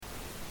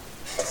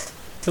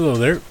Hello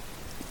there.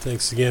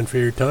 Thanks again for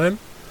your time.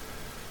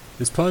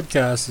 This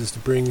podcast is to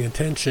bring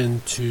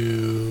attention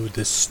to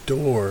the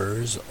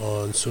stores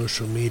on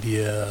social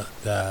media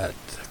that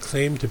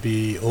claim to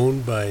be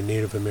owned by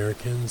Native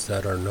Americans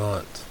that are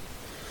not.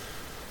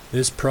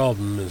 This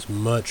problem is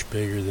much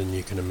bigger than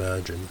you can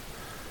imagine.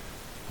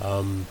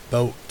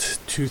 About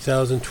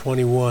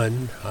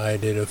 2021, I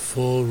did a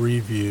full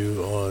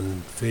review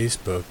on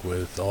Facebook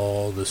with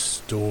all the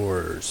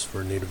stores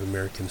for Native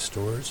American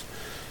stores.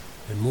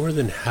 And more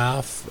than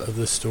half of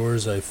the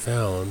stores I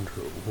found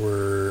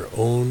were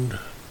owned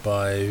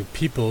by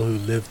people who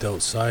lived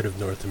outside of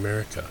North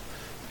America.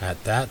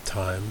 At that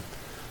time,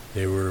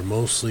 they were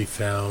mostly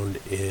found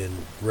in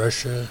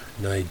Russia,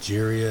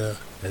 Nigeria,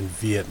 and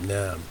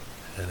Vietnam,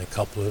 and a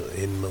couple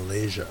in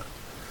Malaysia.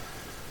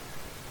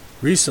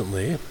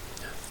 Recently,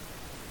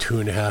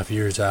 2.5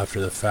 years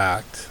after the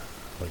fact,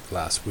 like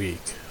last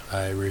week,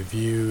 I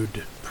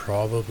reviewed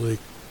probably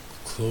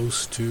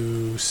close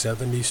to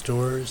 70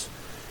 stores,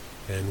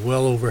 and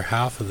well over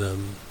half of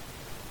them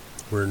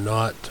were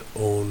not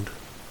owned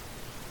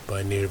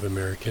by Native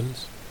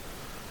Americans.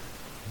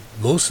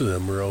 Most of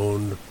them were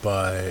owned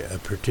by a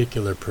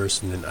particular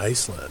person in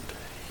Iceland.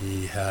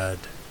 He had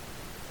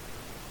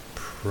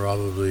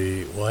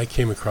I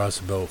came across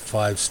about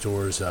 5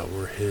 stores that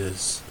were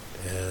his,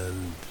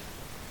 and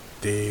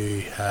they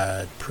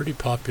had pretty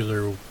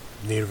popular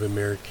Native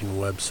American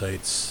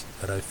websites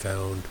that I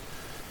found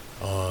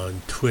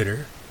on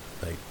Twitter,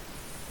 like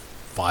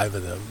 5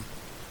 of them.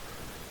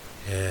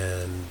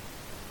 And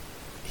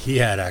he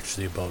had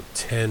actually about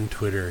 10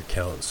 Twitter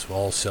accounts,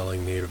 all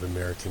selling Native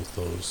American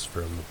clothes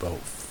from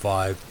about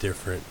 5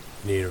 different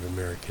Native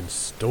American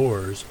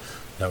stores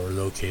that were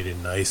located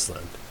in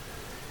Iceland.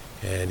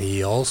 And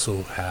he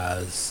also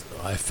I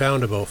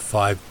found about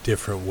 5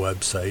 different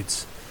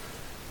websites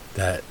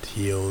that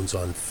he owns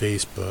on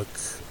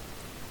Facebook,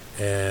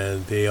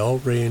 and they all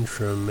range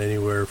from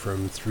anywhere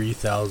from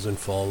 3,000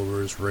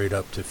 followers right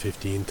up to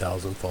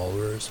 15,000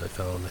 followers. I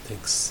found, I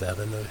think,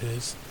 7 of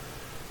his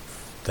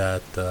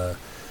that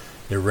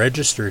they're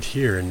registered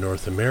here in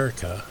North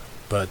America,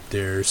 but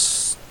they're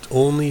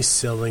only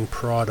selling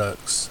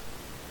products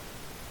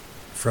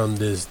from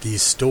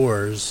these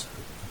stores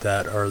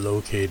that are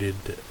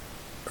located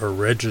or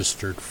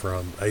registered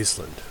from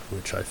Iceland,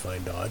 which I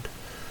find odd.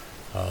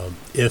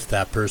 If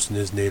that person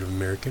is Native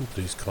American,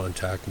 please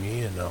contact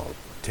me and I'll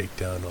take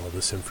down all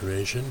this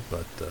information,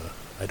 but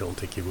I don't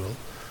think he will.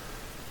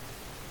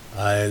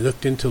 I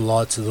looked into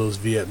lots of those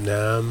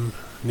Vietnam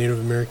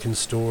Native American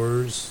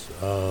stores.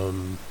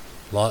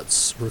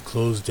 Lots were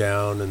closed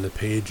down and the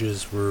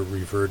pages were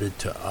reverted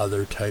to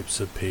other types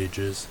of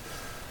pages.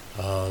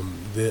 A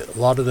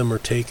lot of them were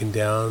taken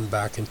down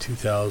back in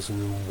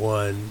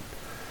 2001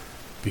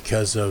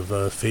 because of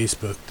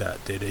Facebook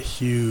that did a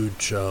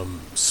huge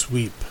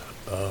sweep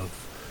of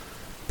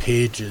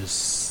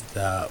pages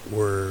that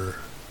were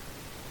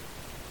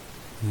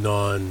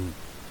non-correct,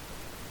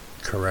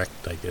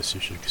 I guess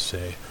you should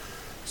say.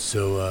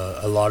 So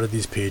a lot of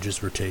these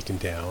pages were taken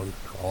down.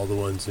 All the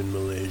ones in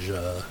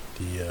Malaysia,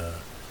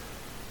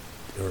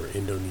 or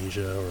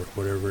Indonesia, or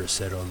whatever it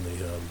said on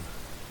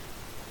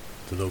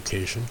the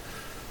location.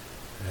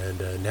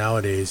 And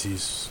nowadays,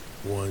 these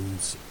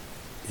ones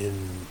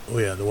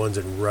the ones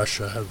in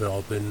Russia have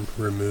all been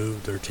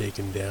removed or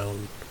taken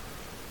down.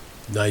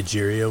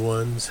 Nigeria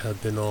ones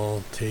have been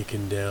all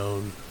taken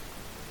down.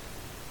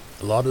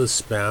 A lot of the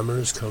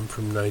spammers come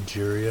from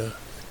Nigeria.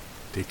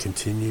 They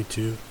continue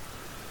to.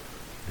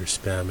 They're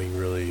spamming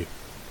really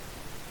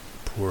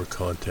poor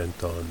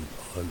content on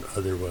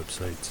other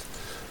websites.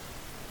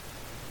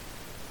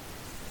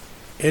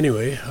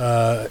 Anyway,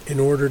 in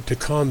order to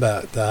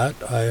combat that,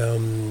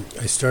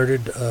 I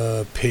started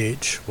a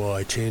page. Well,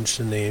 I changed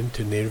the name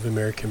to Native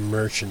American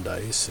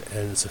Merchandise,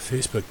 and it's a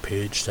Facebook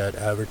page that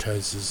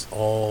advertises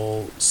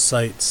all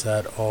sites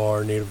that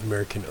are Native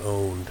American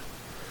owned.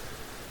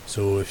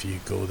 So if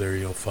you go there,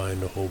 you'll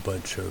find a whole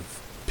bunch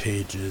of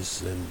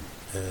pages and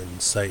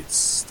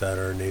sites that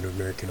are Native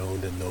American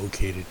owned and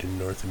located in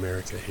North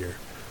America here.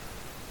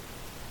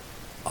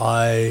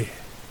 I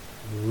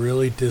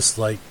really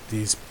dislike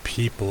these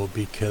people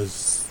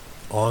because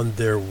on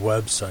their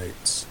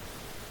websites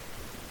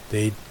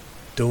they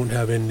don't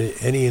have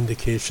any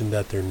indication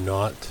that they're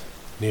not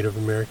Native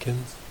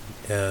Americans,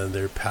 and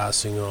they're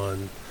passing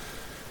on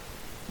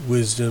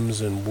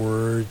wisdoms and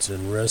words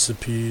and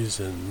recipes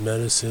and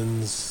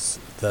medicines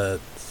that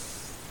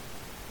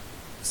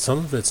some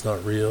of it's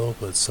not real,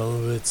 but some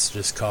of it's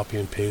just copy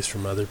and paste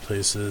from other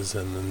places,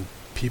 and then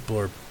people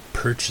are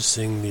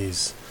purchasing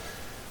these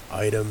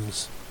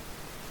items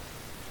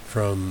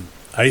from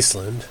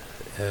Iceland.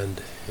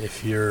 And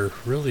if you're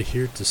really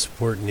here to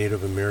support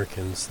Native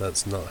Americans,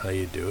 that's not how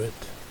you do it.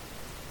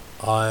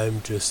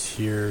 I'm just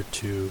here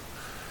to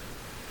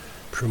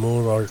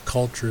promote our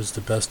cultures the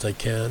best I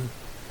can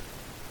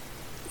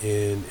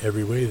in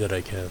every way that I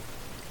can.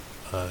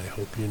 I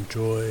hope you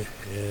enjoy,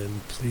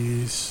 and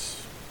please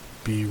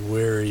be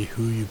wary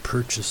who you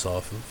purchase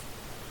off of.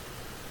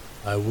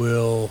 I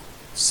will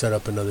set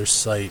up another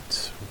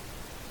site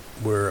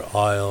where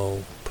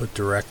I'll put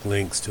direct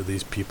links to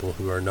these people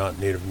who are not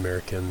Native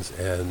Americans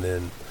and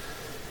then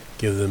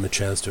give them a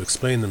chance to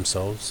explain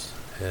themselves.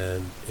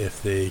 And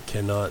if they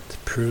cannot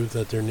prove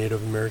that they're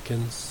Native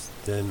Americans,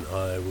 then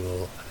I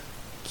will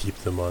keep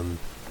them on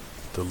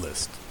the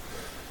list.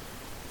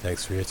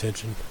 Thanks for your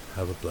attention.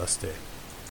 Have a blessed day.